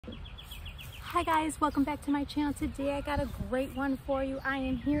Hi guys, welcome back to my channel. Today I got a great one for you. I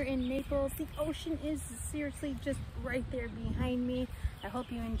am here in Naples. The ocean is seriously just right there behind me. I hope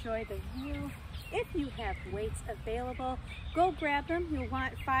you enjoy the view. If you have weights available, go grab them. You'll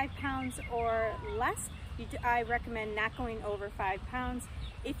want 5 pounds or less. I recommend not going over 5 pounds.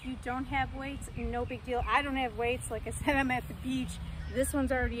 If you don't have weights, no big deal. I don't have weights. Like I said, I'm at the beach. This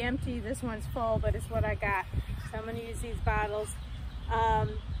one's already empty. This one's full, but it's what I got. So I'm going to use these bottles.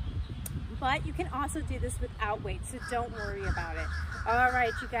 But you can also do this without weights, so don't worry about it. All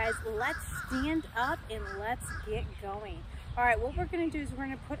right, you guys, let's stand up and let's get going. All right, what we're gonna do is we're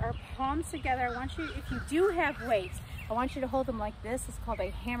gonna put our palms together. I want you, if you do have weights, I want you to hold them like this. It's called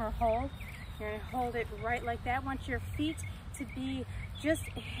a hammer hold. You're gonna hold it right like that. I want your feet to be just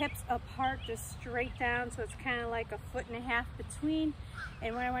hips apart, just straight down, so it's kind of like 1.5 feet between.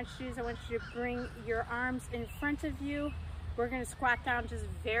 And what I want you to do is I want you to bring your arms in front of you. We're going to squat down just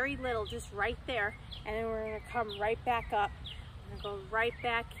very little, just right there, and then we're going to come right back up. We're going to go right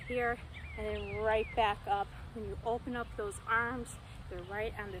back here, and then right back up. When you open up those arms, they're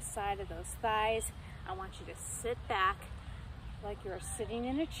right on the side of those thighs. I want you to sit back like you're sitting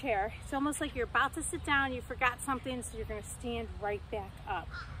in a chair. It's almost like you're about to sit down, you forgot something, so you're going to stand right back up.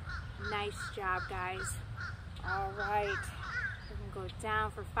 Nice job, guys. All right, we're going to go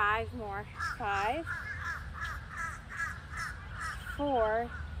down for 5 more. 5, 4,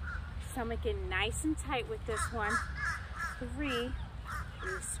 stomach in nice and tight with this one. 3, you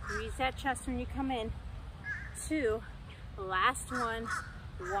squeeze that chest when you come in. 2, last one.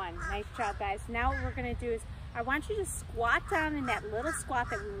 1. Nice job, guys. Now what we're gonna do is I want you to squat down in that little squat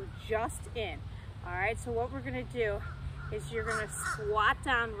that we were just in. All right, so what we're gonna do is you're gonna squat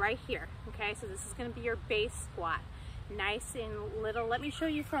down right here. Okay, so this is gonna be your base squat. Nice and little. Let me show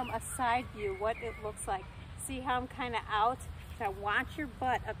you from a side view what it looks like. See how I'm kind of out? I want your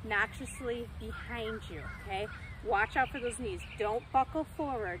butt obnoxiously behind you, okay? Watch out for those knees. Don't buckle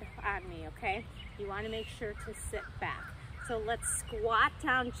forward on me, okay? You want to make sure to sit back. So let's squat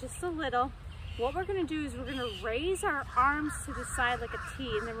down just a little. What we're going to do is we're going to raise our arms to the side like a T,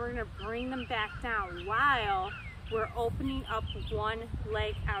 and then we're going to bring them back down while we're opening up one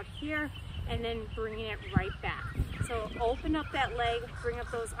leg out here and then bringing it right back. So open up that leg, bring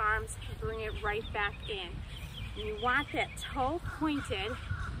up those arms, bring it right back in. You want that toe pointed.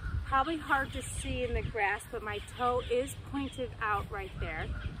 Probably hard to see in the grass, but my toe is pointed out right there.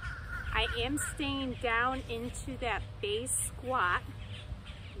 I am staying down into that base squat.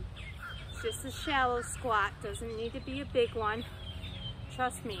 It's just a shallow squat, doesn't need to be a big one.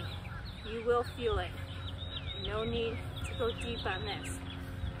 Trust me, you will feel it. No need to go deep on this.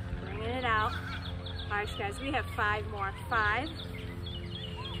 Bringing it out. All right, guys, we have 5 more. 5,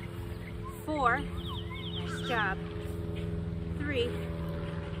 4, nice job. 3,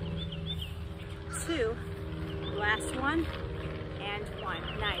 2, last one, and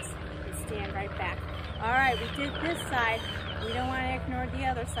 1. Nice. And stand right back. All right, we did this side. We don't want to ignore the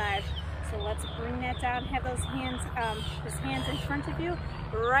other side. So let's bring that down. Have those hands, hands in front of you.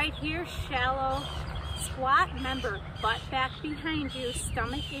 Right here, shallow squat. Remember, butt back behind you,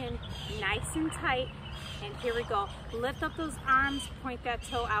 stomach in, nice and tight. And here we go. Lift up those arms, point that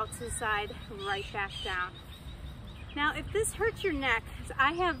toe out to the side, right back down. Now, if this hurts your neck,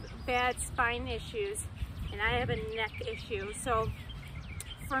 I have bad spine issues and I have a neck issue. So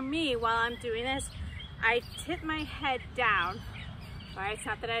for me, while I'm doing this, I tip my head down. All right, it's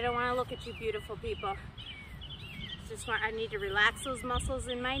not that I don't want to look at you beautiful people. It's just I need to relax those muscles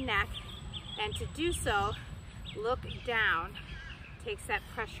in my neck. And to do so, look down. Takes that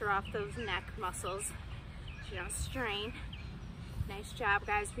pressure off those neck muscles so you don't strain. Nice job,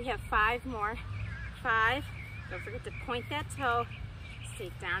 guys. We have 5 more. 5. Don't forget to point that toe.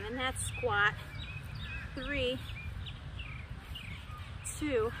 Stay down in that squat. 3,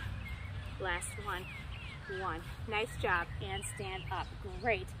 2, last one. 1. Nice job. And stand up.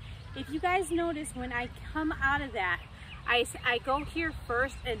 Great. If you guys notice, when I come out of that, I go here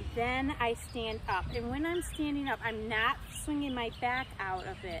first and then I stand up. And when I'm standing up, I'm not swinging my back out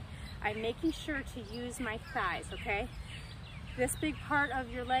of it. I'm making sure to use my thighs, okay? This big part of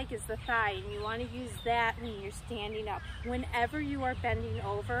your leg is the thigh, and you want to use that when you're standing up. Whenever you are bending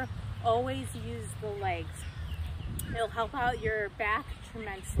over, always use the legs. It'll help out your back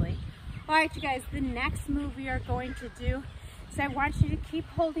tremendously. All right, you guys, the next move we are going to do is I want you to keep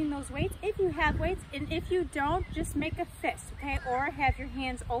holding those weights if you have weights, and if you don't, just make a fist, okay? Or have your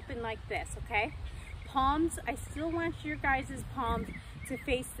hands open like this, okay? Palms, I still want your guys' palms to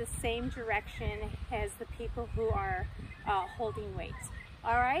face the same direction as the people who are holding weights.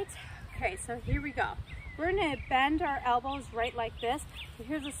 All right, okay, so here we go. We're gonna bend our elbows right like this. So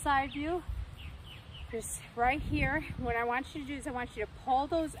here's a side view. Just right here, what I want you to do is I want you to pull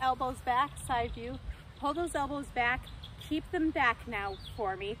those elbows back, side view, pull those elbows back, keep them back now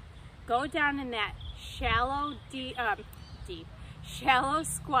for me. Go down in that shallow, shallow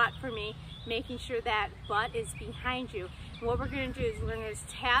squat for me, making sure that butt is behind you. And what we're gonna do is we're gonna just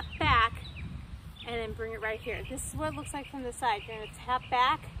tap back and then bring it right here. This is what it looks like from the side. You're gonna tap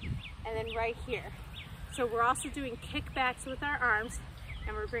back and then right here. So we're also doing kickbacks with our arms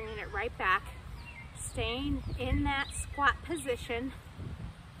and we're bringing it right back, staying in that squat position.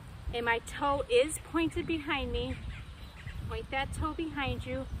 And my toe is pointed behind me. Point that toe behind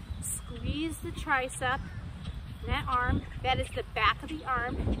you. Squeeze the tricep. That arm, that is the back of the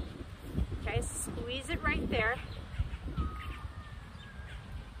arm. Okay, squeeze it right there.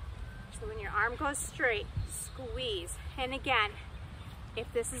 So when your arm goes straight, squeeze. And again,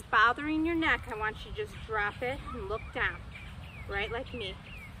 if this is bothering your neck, I want you to just drop it and look down. Right like me,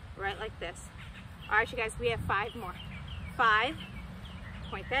 right like this. All right, you guys, we have 5 more. 5,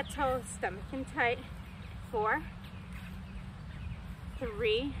 point that toe, stomach in tight. 4,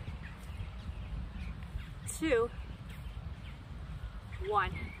 3, 2,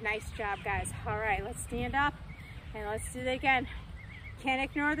 1. Nice job, guys. All right, let's stand up and let's do it again. Can't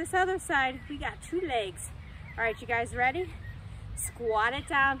ignore this other side. We got 2 legs. All right, you guys ready? Squat it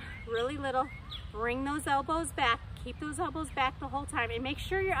down really little. Bring those elbows back. Keep those elbows back the whole time. And make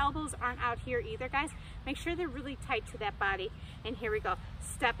sure your elbows aren't out here either, guys. Make sure they're really tight to that body. And here we go.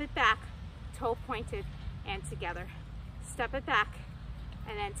 Step it back, toe pointed, and together. Step it back,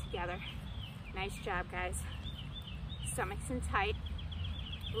 and then together. Nice job, guys. Stomach's in tight.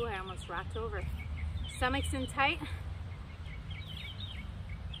 Ooh, I almost rocked over. Stomach's in tight.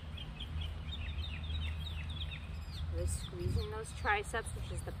 Really squeezing those triceps,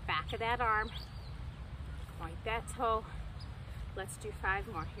 which is the back of that arm. Point that toe. Let's do 5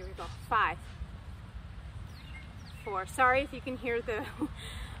 more. Here we go. 5, 4. Sorry if you can hear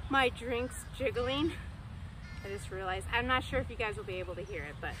my drinks jiggling. I just realized, I'm not sure if you guys will be able to hear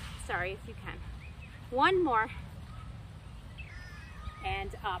it, but sorry if you can. 1 more.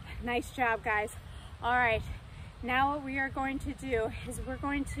 And up. Nice job, guys. All right, now what we are going to do is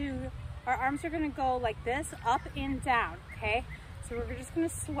our arms are gonna go like this, up and down, okay? So we're just gonna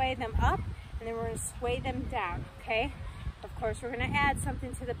sway them up and then we're gonna sway them down, okay? Of course, we're gonna add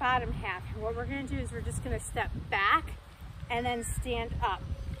something to the bottom half. And what we're gonna do is we're just gonna step back and then stand up.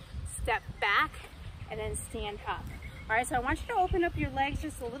 Step back and then stand up. All right, so I want you to open up your legs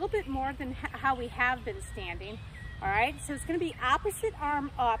just a little bit more than how we have been standing. All right, so it's gonna be opposite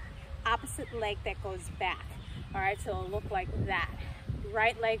arm up, opposite leg that goes back. All right, so it'll look like that.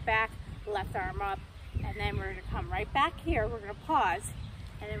 Right leg back, left arm up, and then we're gonna come right back here. We're gonna pause,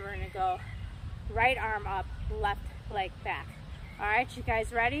 and then we're gonna go right arm up, left leg back. All right, you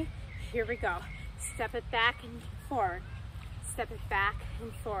guys ready? Here we go. Step it back and forward. Step it back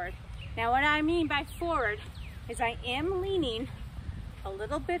and forward. Now what I mean by forward is I am leaning a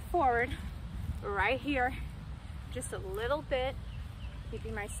little bit forward right here, just a little bit,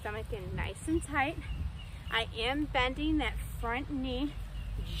 keeping my stomach in nice and tight. I am bending that front knee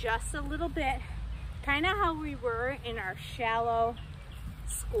just a little bit, kind of how we were in our shallow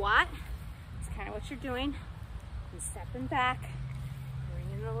squat. It's kind of what you're doing. And stepping back,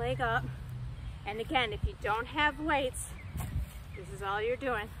 bringing the leg up. And again, if you don't have weights, this is all you're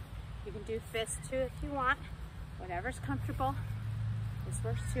doing. You can do fists too if you want, whatever's comfortable. This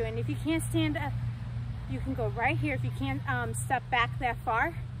works too. And if you can't stand up, you can go right here. If you can't step back that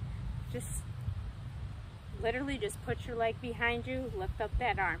far, just literally just put your leg behind you, lift up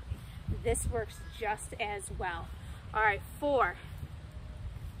that arm. This works just as well. All right, 4,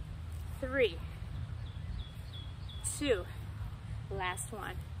 3, 2, last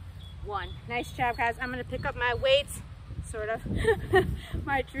one, 1. Nice job, guys. I'm gonna pick up my weights, sort of,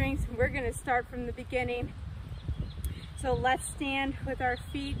 my drinks. We're gonna start from the beginning. So let's stand with our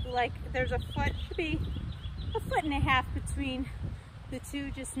feet like there's a foot, should be a 1.5 feet between the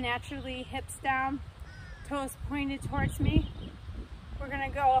two, just naturally, hips down, toes pointed towards me. We're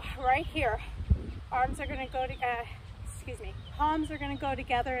gonna go right here. Arms are gonna go together, palms are gonna go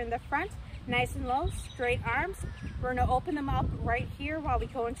together in the front, nice and low, straight arms. We're gonna open them up right here while we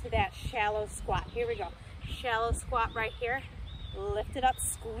go into that shallow squat. Here we go. Shallow squat right here. Lift it up,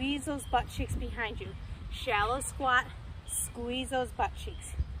 squeeze those butt cheeks behind you. Shallow squat, squeeze those butt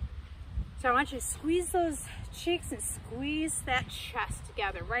cheeks. So I want you to squeeze those cheeks and squeeze that chest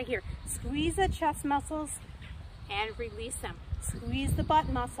together right here. Squeeze the chest muscles and release them. Squeeze the butt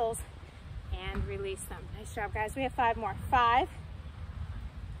muscles and release them. Nice job, guys. We have 5 more. 5,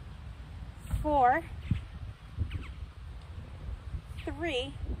 4,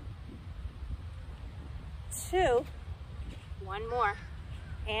 3, 2, one more,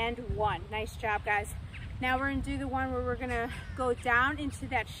 and 1. Nice job, guys. Now we're gonna do the one where we're gonna go down into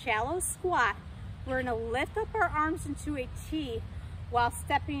that shallow squat. We're gonna lift up our arms into a T while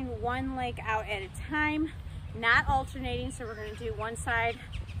stepping one leg out at a time, not alternating. So we're gonna do one side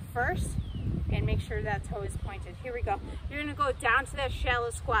first and make sure that toe is pointed. Here we go. You're gonna go down to that shallow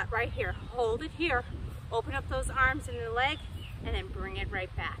squat right here. Hold it here. Open up those arms and your leg and then bring it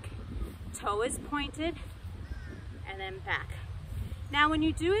right back. Toe is pointed and then back. Now when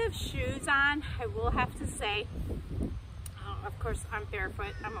you do have shoes on, I will have to say, of course I'm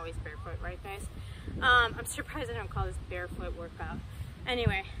barefoot. I'm always barefoot, right guys? I'm surprised I don't call this barefoot workout.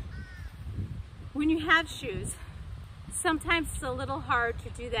 Anyway, when you have shoes, sometimes it's a little hard to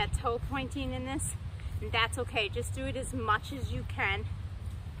do that toe pointing in this, and that's okay. Just do it as much as you can.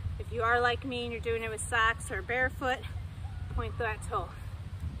 If you are like me and you're doing it with socks or barefoot, point that toe.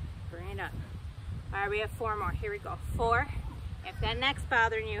 Bring it up. All right, we have 4 more. Here we go. 4. If that neck's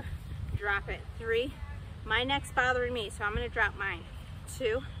bothering you, drop it. 3. My neck's bothering me, so I'm gonna drop mine.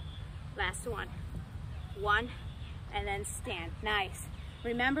 2. Last one. 1. And then stand. Nice.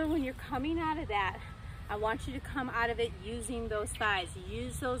 Remember, when you're coming out of that, I want you to come out of it using those thighs.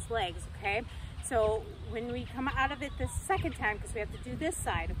 Use those legs, okay? So when we come out of it the second time, because we have to do this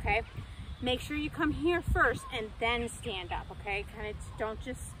side, okay? Make sure you come here first and then stand up, okay? Kind of don't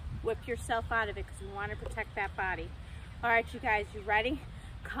just whip yourself out of it, because we want to protect that body. All right, you guys, you ready?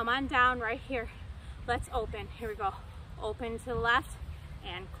 Come on down right here. Let's open. Here we go. Open to the left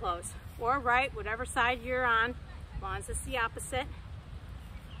and close. Or right, whatever side you're on, as long as it's the opposite.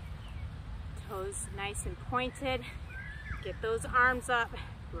 Toes nice and pointed. Get those arms up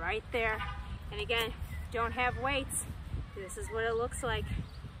right there. And again, if you don't have weights, this is what it looks like.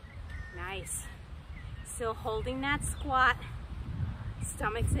 Nice. Still holding that squat.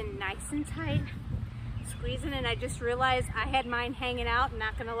 Stomach's in nice and tight. Squeezing in. I just realized I had mine hanging out,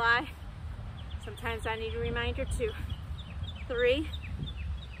 not gonna lie. Sometimes I need a reminder too. 3,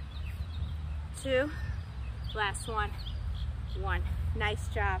 2, last one. 1. Nice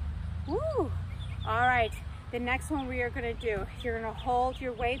job. Woo! All right, the next one we are gonna do, you're gonna hold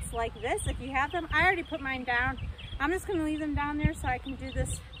your weights like this. If you have them, I already put mine down. I'm just gonna leave them down there so I can do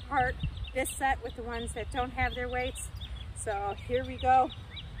this part, this set with the ones that don't have their weights. So here we go.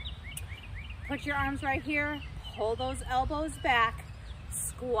 Put your arms right here, pull those elbows back,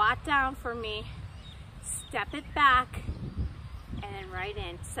 squat down for me, step it back, and then right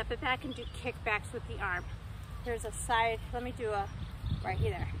in. Step it back and do kickbacks with the arm. Here's a side, let me do a, right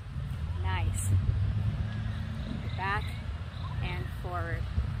here. Nice. Back and forward.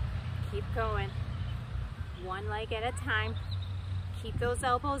 Keep going. One leg at a time. Keep those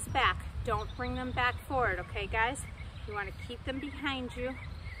elbows back. Don't bring them back forward, okay guys? You want to keep them behind you.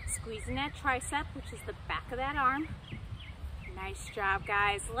 Squeezing that tricep, which is the back of that arm. Nice job,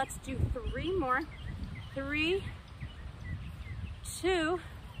 guys. Let's do 3 more. 3, 2,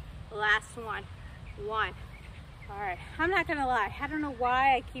 last one. 1. All right, I'm not gonna lie. I don't know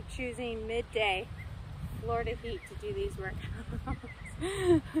why I keep choosing midday Florida heat to do these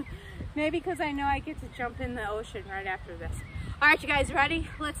workouts. Maybe because I know I get to jump in the ocean right after this. All right, you guys ready?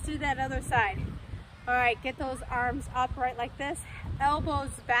 Let's do that other side. All right, get those arms upright like this.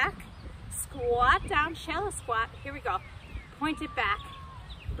 Elbows back. Squat down, shallow squat. Here we go. Point it back.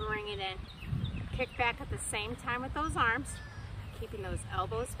 Bring it in. Kick back at the same time with those arms. Keeping those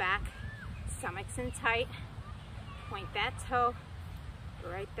elbows back. Stomach's in tight. Point that toe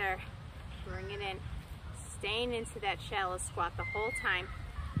right there. Bring it in. Staying into that shallow squat the whole time.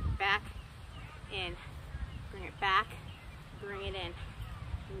 Back, in. Bring it back. Bring it in.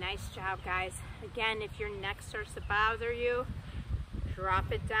 Nice job, guys. Again, if your neck starts to bother you,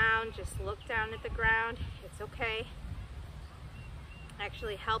 drop it down. Just look down at the ground. It's okay.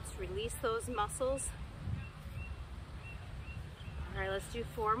 Actually helps release those muscles. All right, let's do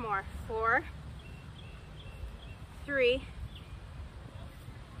 4 more. 4, 3,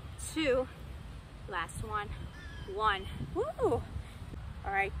 2, last one. 1. Woo! All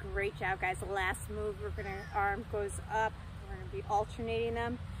right, great job, guys. The last move, arm goes up. We're gonna be alternating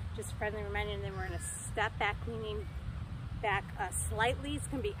them. Just friendly reminder, and then we're gonna step back, leaning back slightly. It's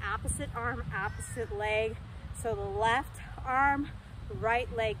gonna be opposite arm, opposite leg. So the left arm,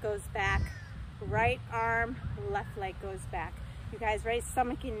 right leg goes back. Right arm, left leg goes back. You guys ready?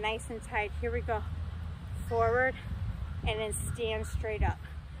 Stomach in nice and tight. Here we go. Forward, and then stand straight up.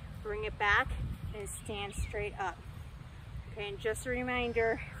 Bring it back, and stand straight up. Okay, and just a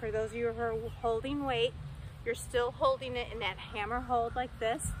reminder, for those of you who are holding weight, you're still holding it in that hammer hold like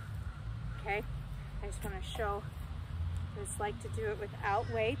this. Okay, I just want to show what it's like to do it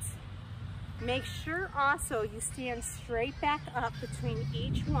without weights. Make sure also you stand straight back up between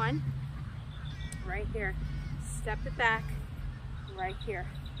each one. Right here. Step it back. Right here.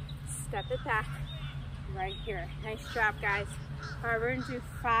 Step it back. Right here. Nice job, guys. All right, we're going to do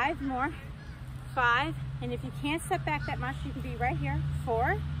 5 more. 5. And if you can't step back that much, you can be right here.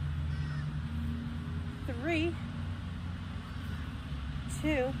 4, 3,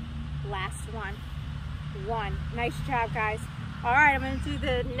 2, last one. 1. Nice job, guys. All right, I'm going to do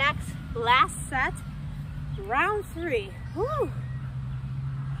the last set. Round 3. Woo!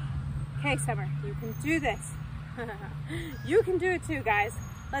 Okay, Summer, you can do this. You can do it too, guys.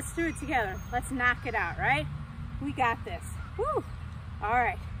 Let's do it together. Let's knock it out, right? We got this. Woo! All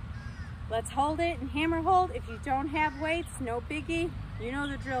right. Let's hold it and hammer hold. If you don't have weights, no biggie. You know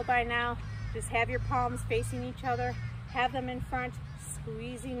the drill by now. Just have your palms facing each other. Have them in front,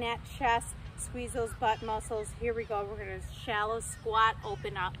 squeezing that chest. Squeeze those butt muscles. Here we go. We're going to shallow squat,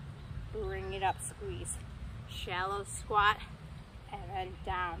 open up, bring it up, squeeze. Shallow squat, and then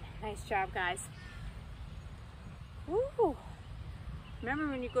down. Nice job, guys. Woo! Remember,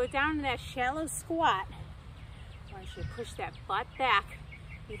 when you go down to that shallow squat, I want you to push that butt back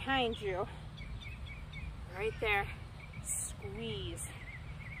behind you. Right there. Squeeze.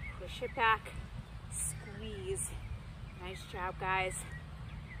 Push it back. Squeeze. Nice job, guys.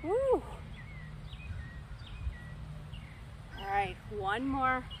 Woo! All right, one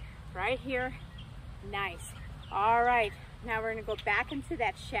more right here. Nice. All right, now we're gonna go back into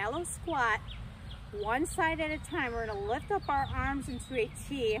that shallow squat, one side at a time. We're gonna lift up our arms into a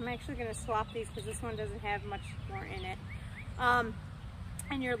T. I'm actually gonna swap these because this one doesn't have much more in it.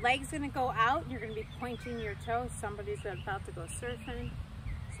 And your leg's gonna go out. You're gonna be pointing your toes. Somebody's about to go surfing.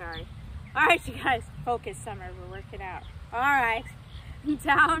 Sorry. All right, you guys, focus, Summer. We're working out. All right,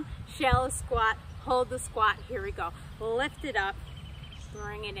 down, shallow squat. Hold the squat. Here we go. Lift it up.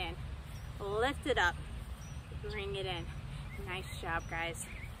 Bring it in. Lift it up. Bring it in. Nice job, guys.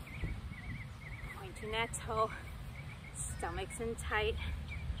 Pointing that toe. Stomach's in tight.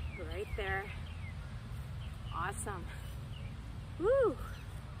 Right there. Awesome. Woo!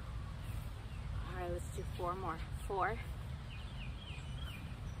 All right, let's do 4 more. 4,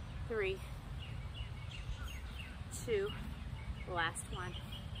 3, 2, last one.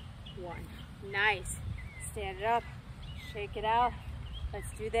 1. Nice. Stand it up, shake it out. Let's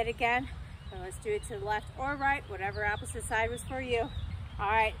do that again. And let's do it to the left or right, whatever opposite side was for you. All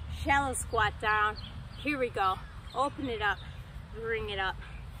right, shallow squat down. Here we go. Open it up, bring it up,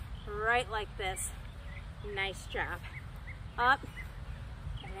 right like this. Nice job. Up,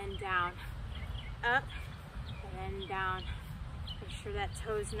 and then down. Up, and then down. Make sure that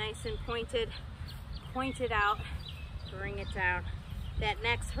toe's nice and pointed. Point it out, bring it down. That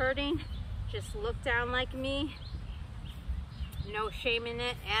neck's hurting, just look down like me. No shame in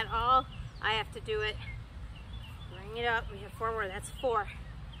it at all. I have to do it. Bring it up. We have 4 more. That's 4.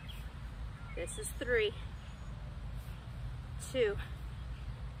 This is 3, 2,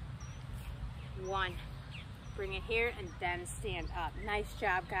 1. Bring it here and then stand up. Nice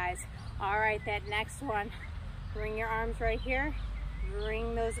job, guys. All right, that next one. Bring your arms right here.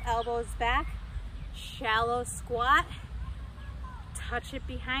 Bring those elbows back. Shallow squat. Touch it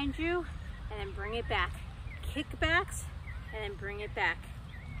behind you and then bring it back. Kickbacks and then bring it back.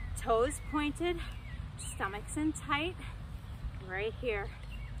 Toes pointed, stomach's in tight, right here.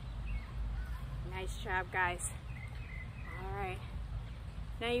 Nice job, guys. All right.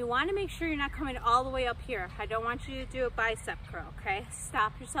 Now you want to make sure you're not coming all the way up here. I don't want you to do a bicep curl, okay?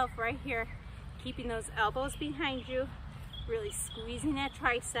 Stop yourself right here, keeping those elbows behind you, really squeezing that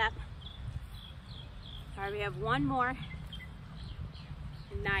tricep. All right, we have 1 more.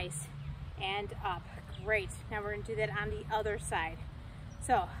 Nice. And up. Great. Now we're going to do that on the other side.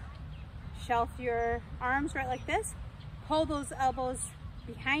 So, shelf your arms right like this. Pull those elbows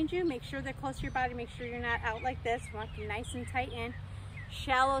behind you. Make sure they're close to your body. Make sure you're not out like this. You want them nice and tight in.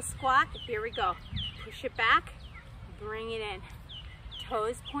 Shallow squat. Here we go. Push it back. Bring it in.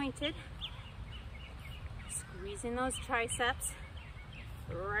 Toes pointed. Squeezing those triceps.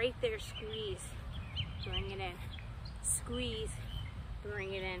 Right there. Squeeze. Bring it in. Squeeze.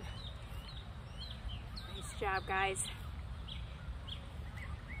 Bring it in. Nice job, guys.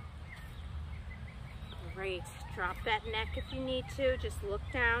 Great. Drop that neck if you need to. Just look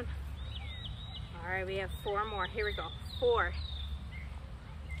down. All right, we have 4 more. Here we go. 4,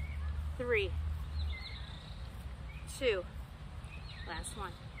 3, 2, last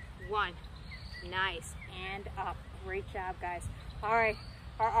one. 1. Nice. And up. Great job, guys. All right,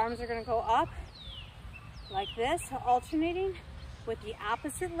 our arms are going to go up like this, alternating with the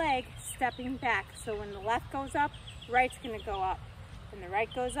opposite leg stepping back. So when the left goes up, right's going to go up. When the right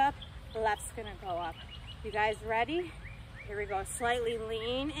goes up, left's gonna go up. You guys ready? Here we go. Slightly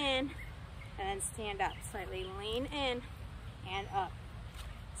lean in and then stand up. Slightly lean in and up.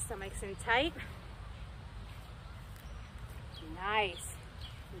 Stomach's in tight. Nice.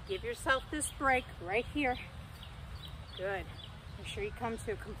 You give yourself this break right here. Good. Make sure you come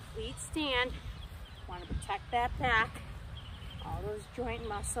to a complete stand. Want to protect that back, all those joint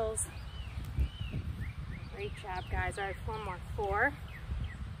muscles. Great job, guys. All right, one more. 4,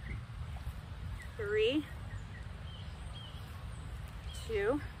 3,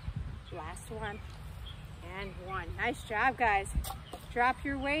 2, last one, and 1. Nice job, guys. Drop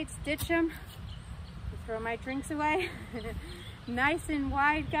your weights, ditch them. Throw my drinks away. Nice and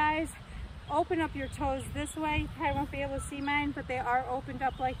wide, guys. Open up your toes this way. You probably won't be able to see mine, but they are opened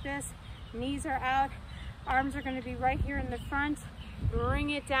up like this. Knees are out. Arms are going to be right here in the front. Bring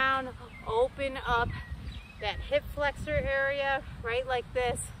it down. Open up that hip flexor area, right like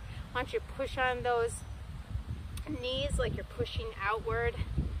this. I want you to push on those knees like you're pushing outward.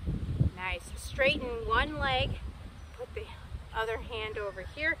 Nice. Straighten one leg. Put the other hand over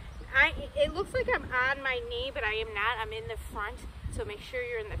here. It looks like I'm on my knee, but I am not. I'm in the front, so make sure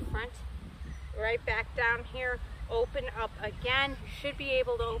you're in the front. Right back down here. Open up again. You should be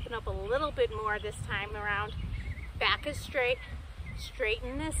able to open up a little bit more this time around. Back is straight.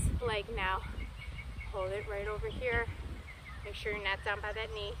 Straighten this leg now. Hold it right over here. Make sure you're not down by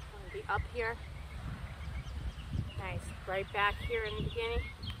that knee. I'm gonna be up here. Nice. Right back here in the beginning.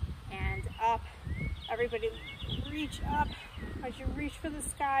 And up. Everybody reach up. I want you to reach for the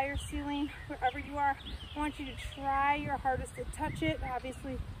sky or ceiling, wherever you are. I want you to try your hardest to touch it.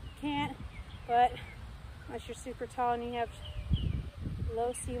 Obviously you can't, but unless you're super tall and you have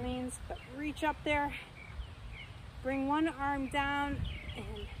low ceilings, but reach up there. Bring one arm down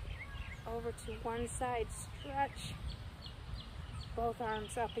and over to one side, stretch. Both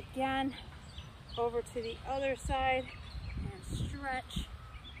arms up again, over to the other side and stretch.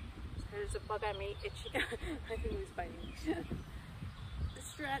 There's a bug on me, itchy. I think he's biting me.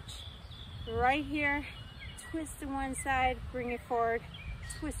 Stretch right here, twist to one side, bring it forward,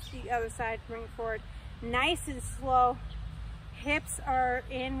 twist the other side, bring it forward. Nice and slow. Hips are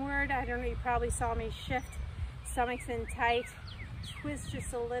inward. I don't know, you probably saw me shift. Stomach's in tight. Twist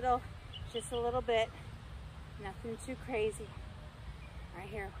just a little bit. Nothing too crazy. Right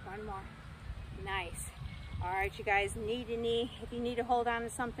here, one more. Nice. All right, you guys, knee to knee. If you need to hold on to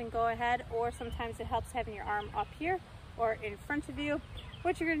something, go ahead. Or sometimes it helps having your arm up here or in front of you.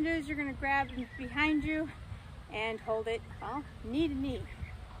 What you're gonna do is you're gonna grab behind you and hold it, well, knee to knee.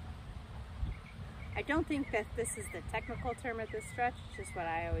 I don't think that this is the technical term of this stretch, it's just what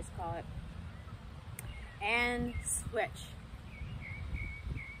I always call it. And switch.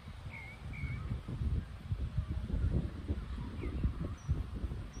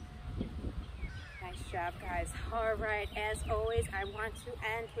 Nice job, guys. All right, as always, I want to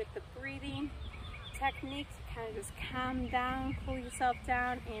end with the breathing technique to kind of just calm down, cool yourself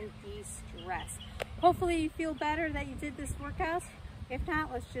down, and de-stress. Hopefully you feel better that you did this workout. If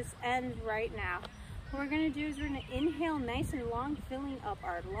not, let's just end right now. What we're gonna do is we're gonna inhale nice and long, filling up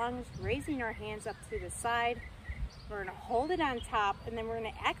our lungs, raising our hands up to the side. We're gonna hold it on top, and then we're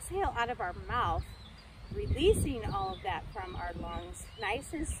gonna exhale out of our mouth, releasing all of that from our lungs,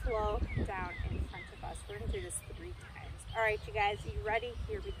 nice and slow down in front of us. We're gonna do this 3 times. All right, you guys, you ready?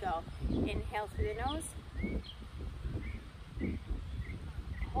 Here we go. Inhale through the nose.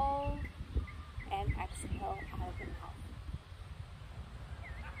 Hold and exhale out of the mouth.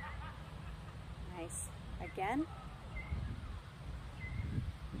 Nice. Again.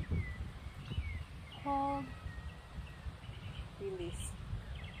 Hold. Release.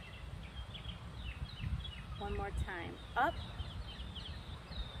 One more time. Up.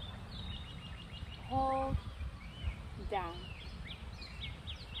 Hold. Down.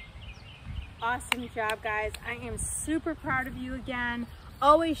 Awesome job, guys. I am super proud of you again.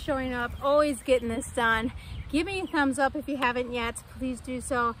 Always showing up, always getting this done. Give me a thumbs up if you haven't yet, please do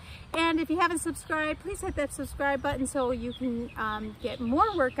so. And if you haven't subscribed, please hit that subscribe button so you can get more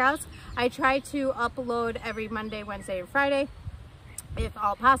workouts. I try to upload every Monday, Wednesday, and Friday, if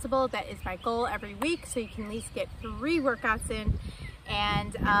all possible. That is my goal every week, so you can at least get 3 workouts in.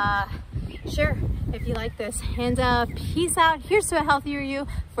 And share if you like this. And peace out. Here's to a healthier you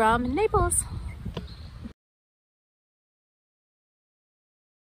from Naples.